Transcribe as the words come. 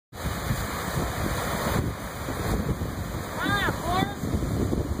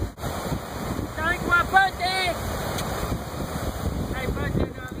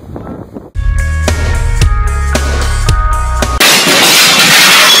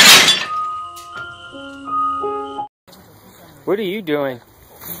What are you doing?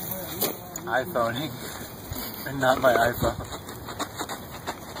 iPhoning, and not my iPhone.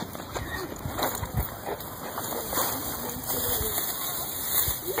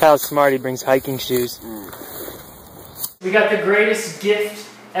 Kyle's smart, he brings hiking shoes. We got the greatest gift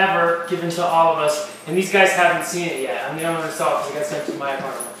ever given to all of us, and these guys haven't seen it yet. I'm the only one who saw it because it got sent to my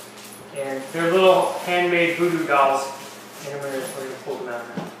apartment. And they're little handmade voodoo dolls, and we're gonna pull them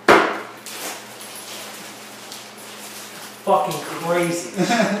out now. Fucking crazy.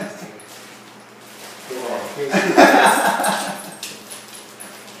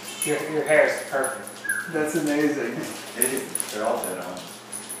 Your hair is perfect. That's amazing. They're all dead on.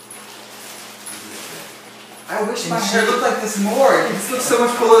 I wish my hair looked like this more. It looks so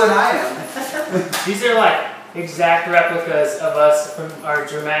much cooler than I am. These are like exact replicas of us from our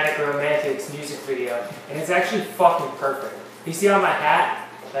Dramatic Romantics music video, and it's actually fucking perfect. You see on my hat,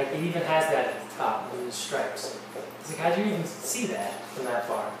 like it even has that at the top with the stripes. It's like, how'd you even see that from that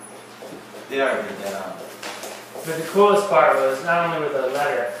far? They are good dead on. But the coolest part was not only with the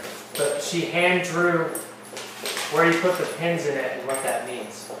letter, but she hand drew where you put the pins in it and what that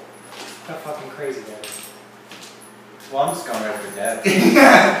means. How fucking crazy that is. Well, I'm just going right for death.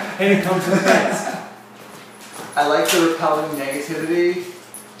 And it comes with pins. I like the repelling negativity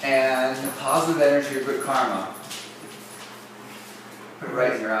and the positive energy of good karma. Put it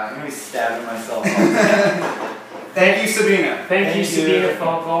right in your eye. I'm going to be stabbing myself. Thank you, Sabina. Thank you, Sabina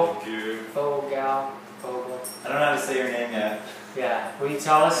Fogel. Thank you. Fogel. I don't know how to say your name yet. Yeah, will you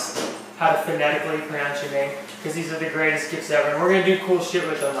tell us how to phonetically pronounce your name? Because these are the greatest gifts ever. And we're going to do cool shit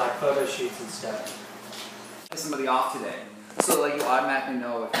with them, like photo shoots and stuff. Somebody off today. So like you automatically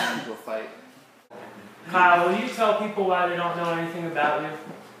know if you're into a fight. Kyle, will you tell people why they don't know anything about you?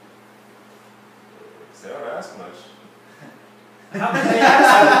 They don't ask much. How can they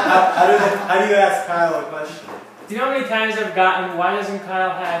ask? How do you ask Kyle a question? Do you know how many times I've gotten, why doesn't Kyle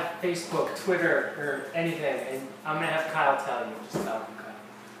have Facebook, Twitter, or anything? And I'm going to have Kyle tell you. Just tell him, Kyle.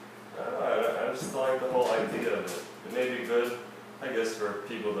 I don't know, I just like the whole idea of it. It may be good, I guess, for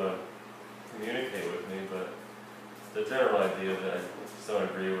people to communicate with me, but the general idea that I just don't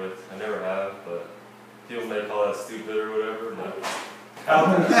agree with. I never have, but people may call that stupid or whatever, but Kyle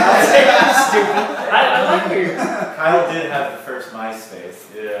did have the first MySpace.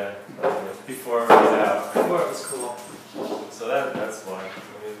 yeah. Before it was out. Before it was cool. So that's why.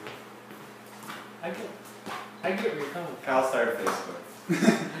 I get where you're coming from. Kyle started Facebook.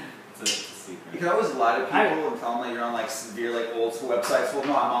 It's a secret. You can always lie to people and tell them that you're on like severe like old school websites. Well,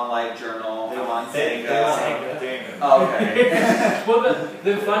 no, I'm on like Journal. I'm on Zanga. Oh, okay. Well,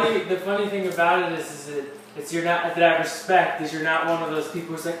 the funny thing about it is that it's you're not that I respect is you're not one of those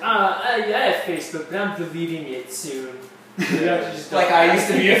people who's like I have Facebook, but I'm deleting it soon. Just like I used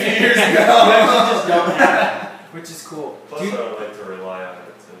to be a few years ago. You just don't have it, which is cool. Plus, I don't like to rely on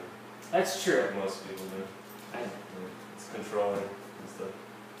it too. That's true. Like most people do. It's controlling and stuff.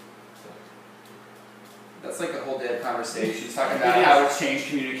 That's like a whole day of conversation. He's talking about how it's changed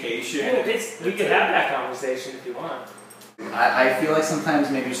communication. Well, we could have that conversation if you want. I feel like sometimes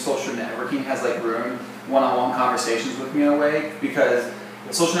maybe social networking has like ruined one-on-one conversations with me in a way because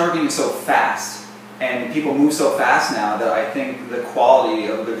social networking is so fast and people move so fast now that I think the quality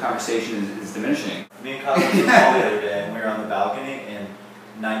of the conversation is diminishing. Me and Kyle went to the mall the other day and we were on the balcony and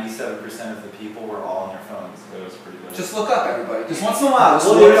 97% of the people were all on their phones. It was pretty much. Just look up, everybody. Just once in a while, just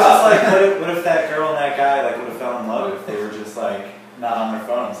Well, look it was up. just like, what if that girl and that guy like would have fell in love if they were just like not on their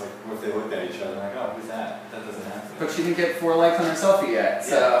phones? Like, what if they looked at each other like, oh, who's that? That doesn't happen. But she didn't get 4 likes on her selfie yet,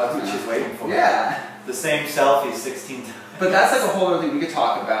 so that's what she's waiting for. Yeah. The same selfie 16 times. But that's like a whole other thing we could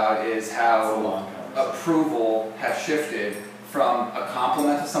talk about is It's a how long approval has shifted from a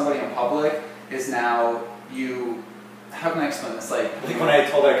compliment to somebody in public is now you. How can I explain this? Like when I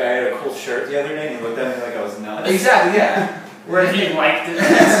told that guy I had a cool shirt the other day and he looked at me like I was nuts. Exactly, yeah. Where he liked it on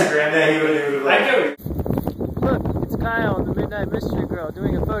Instagram. Yeah, he would have like. Look, it's Kyle and the Midnight Mystery Girl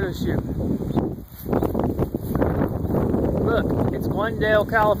doing a photo shoot. Look, it's Glendale,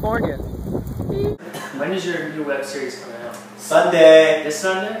 California. When is your new web series coming out? Sunday. This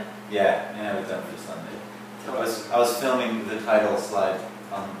Sunday? Yeah, and I have it done for Sunday. I was filming the title slide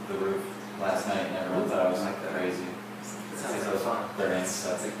on the roof last night and everyone thought I was like crazy. Sounds like fun.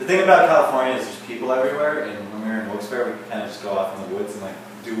 The thing about California is there's people everywhere, and when we were in Wilkes-Barre, we could kind of just go off in the woods and like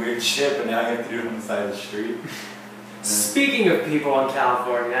do weird shit, but now you have to do it on the side of the street. Speaking of people in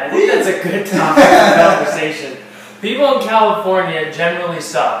California, I think that's a good topic of conversation. People in California generally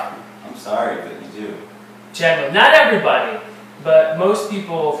suck. I'm sorry, but you do. Generally. Not everybody, but most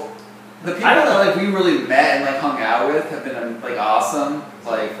people. The people that like we really met and like hung out with have been like awesome.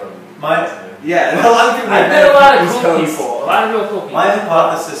 Like Yeah, a lot of people. I've met a lot of cool people. A lot of real cool people. My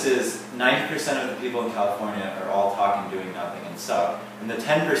hypothesis is 90% of the people in California are all talking, doing nothing, and suck. And the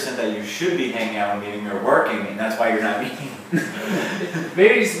 10% that you should be hanging out and meeting are working, and that's why you're not meeting.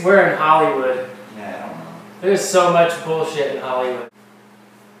 Maybe we're in Hollywood. Yeah, I don't know. There's so much bullshit in Hollywood.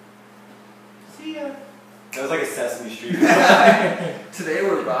 See ya. That was like a Sesame Street. Today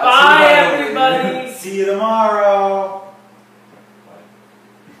we're about Bye, everybody. See you tomorrow.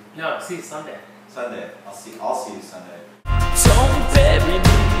 No, see you Sunday. Sunday. I'll see you Sunday. Don't bury me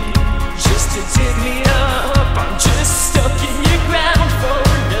just to dig me up. I'm just